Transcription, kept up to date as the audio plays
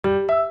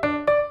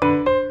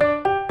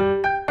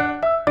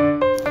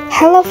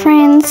Hello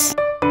friends!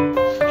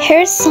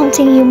 Here's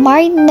something you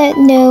might not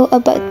know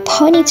about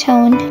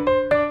Ponytown.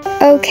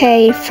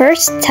 Okay,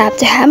 first tap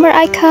the hammer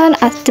icon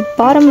at the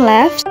bottom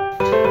left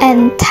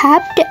and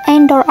tap the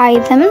indoor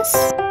items.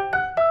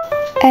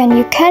 And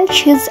you can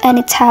choose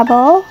any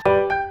table,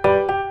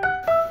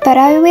 but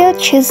I will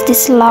choose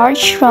this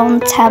large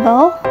round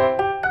table.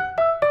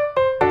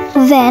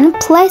 Then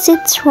place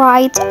it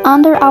right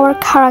under our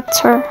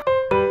character.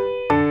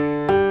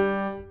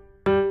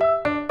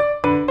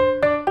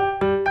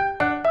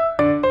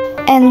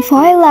 And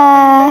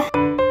voila!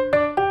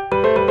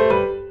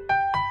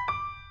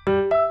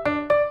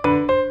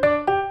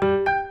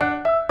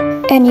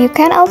 And you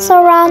can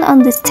also run on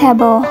this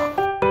table.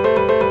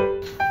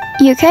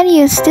 You can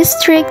use this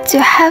trick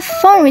to have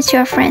fun with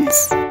your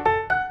friends.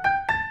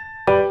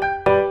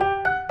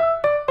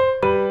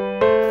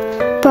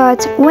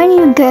 But when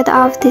you get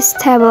off this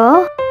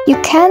table, you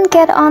can't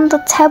get on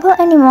the table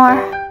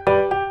anymore.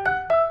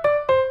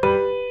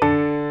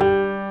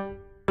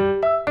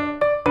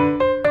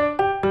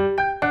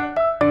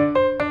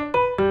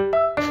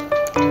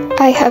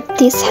 I hope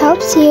this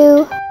helps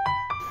you.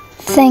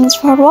 Thanks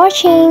for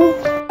watching.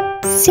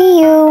 See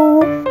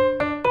you.